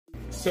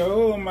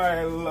So,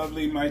 my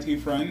lovely mighty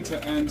friend,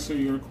 to answer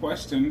your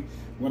question,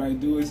 what I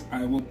do is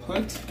I will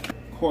put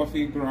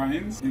coffee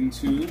grinds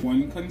into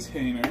one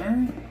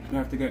container. You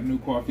have to get new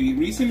coffee.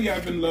 Recently,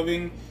 I've been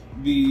loving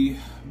the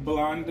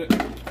blonde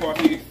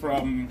coffee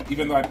from,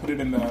 even though I put it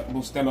in the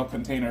Bustelo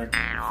container,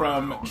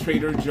 from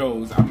Trader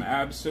Joe's. I'm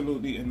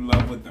absolutely in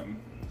love with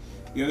them.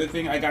 The other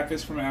thing, I got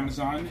this from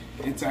Amazon.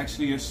 It's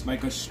actually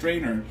like a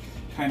strainer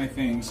kind of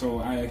thing, so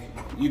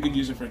you can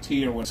use it for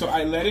tea or what. So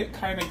I let it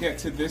kind of get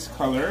to this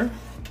color.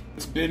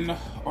 It's been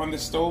on the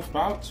stove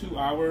about 2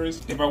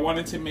 hours. If I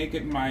wanted to make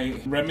it my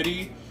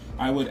remedy,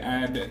 I would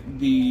add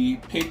the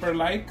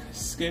paper-like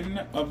skin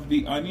of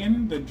the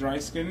onion, the dry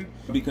skin,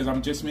 because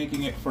I'm just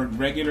making it for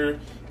regular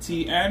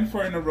tea and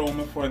for an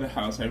aroma for the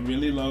house. I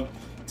really love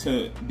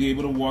to be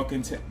able to walk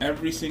into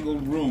every single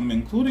room,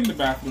 including the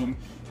bathroom,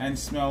 and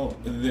smell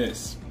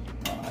this.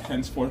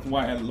 Henceforth,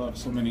 why I love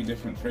so many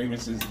different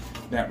fragrances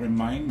that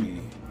remind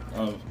me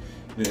of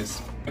this.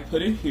 I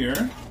put it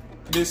here.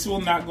 This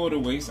will not go to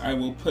waste. I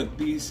will put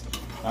these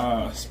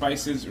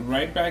spices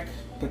right back.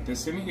 Put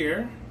this in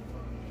here.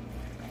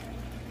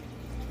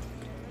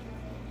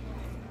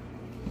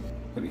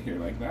 Put it here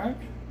like that.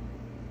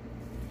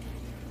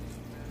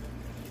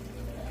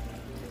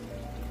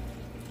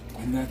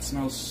 And that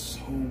smells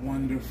so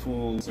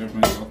wonderful. Serve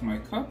myself my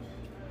cup.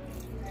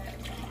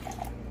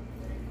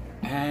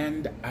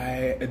 And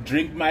I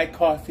drink my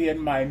coffee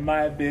and mind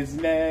my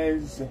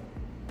business.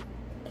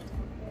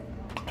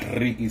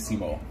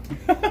 Riquísimo.